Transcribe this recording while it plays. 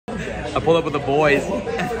I pulled up with the boys.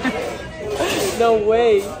 No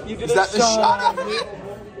way. You did Is that the shot of it?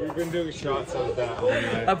 We've been doing shots of that all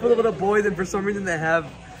night. I pulled up with the boys, and for some reason they have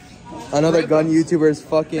Another gun YouTuber's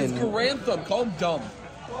fucking. It's Grantham. Call him dumb.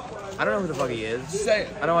 I don't know who the fuck he is. Say it.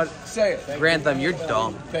 I don't want. Say it. Grantham, you're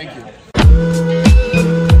dumb. Thank you.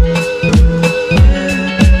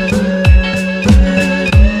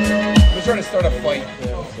 I'm trying to start a fight.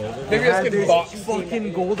 Maybe let's get boxed.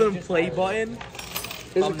 Fucking golden play button.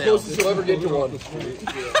 It's the closest you'll ever get to one.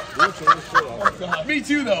 Me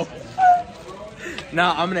too, though.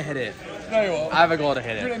 No, I'm gonna hit it. No, you won't. I have a goal to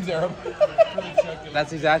hit Your it. name's Arab.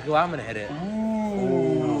 That's exactly why I'm gonna hit it.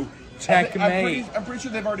 Ooh. Checkmate. I'm pretty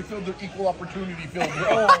sure they've already filled their equal opportunity field.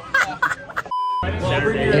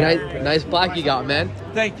 Hey, nice plaque you got, man.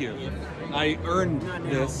 Thank you. I earned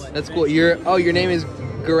this. That's cool. Your name is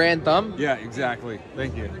Grantham? Yeah, exactly.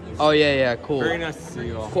 Thank you. Oh yeah, cool. Very nice to see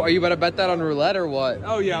you all. Cool. Are you about to bet that on roulette or what?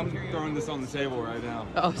 Oh yeah, I'm throwing this on the table right now.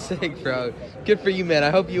 Oh, sick, bro. Good for you, man. I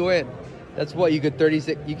hope you win. That's what you could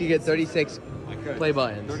 36. You could get 36 play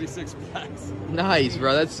buttons. 36 plaques. Nice,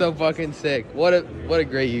 bro. That's so fucking sick. What a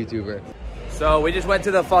great YouTuber. So we just went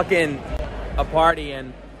to the fucking a party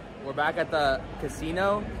and we're back at the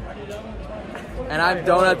casino. And I'm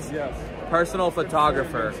Donut's personal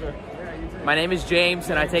photographer. My name is James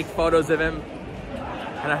and I take photos of him.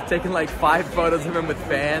 And I've taken like 5 photos of him with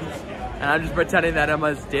fans. And I'm just pretending that I'm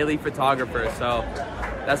his daily photographer. So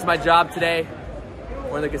that's my job today.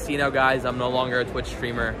 We're in the casino, guys. I'm no longer a Twitch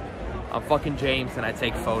streamer. I'm fucking James and I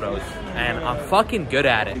take photos. And I'm fucking good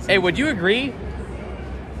at it. Hey, would you agree?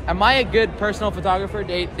 Am I a good personal photographer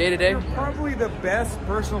day to day? You're probably the best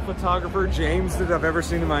personal photographer, James, that I've ever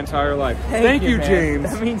seen in my entire life. Thank you, man.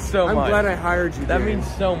 James. That means so much. I'm glad I hired you, That James.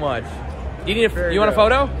 means so much. You need Very you want a good.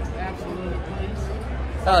 photo? Absolutely,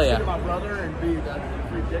 please. Hell yeah. My brother and be that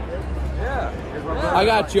ridiculous. Yeah. I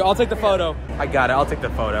got you. I'll take the photo. I got it. I'll take the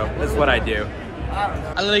photo. This is what I do.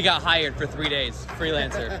 I literally got hired for 3 days.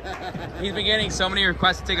 Freelancer. He's been getting so many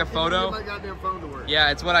requests to take a photo. My goddamn phone to work.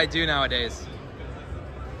 Yeah, it's what I do nowadays.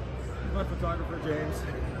 My photographer, James.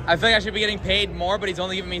 I feel like I should be getting paid more, but he's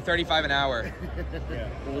only giving me $35 an hour.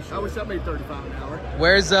 I wish I made 35 an hour.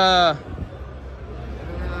 Where's Is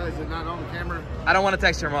it not on the camera? I don't want to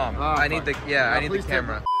text your mom. Oh, I need the I need the please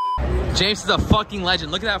camera. James is a fucking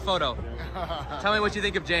legend. Look at that photo. Tell me what you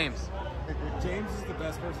think of James. James is the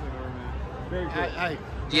best person I've ever met. Very good. Hey,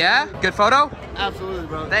 Yeah? Good photo? absolutely,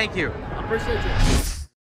 bro. Thank you. I appreciate you.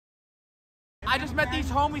 I just met these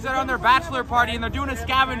homies that are on their bachelor party and they're doing a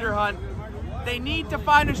scavenger hunt. They need to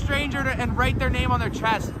find a stranger and write their name on their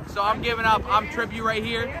chest. So I'm giving up. I'm Tribute right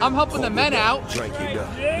here. I'm helping the men out.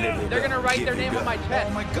 They're gonna write their name on my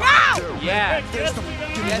chest. No! Yeah. Yes,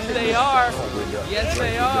 they are. Yes,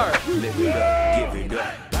 they are.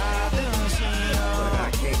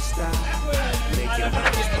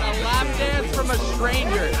 And a lap dance from a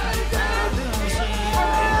stranger.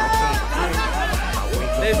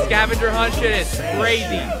 This scavenger hunt shit is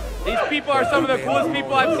crazy. These people are some of the coolest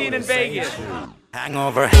people I've seen in Vegas.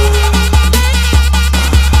 Hangover.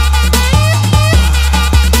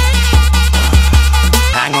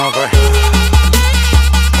 Hangover.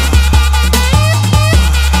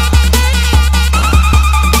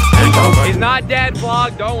 He's not dead,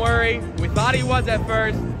 vlog, don't worry. We thought he was at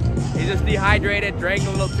first. He's just dehydrated, drank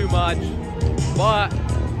a little too much. But,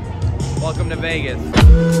 welcome to Vegas.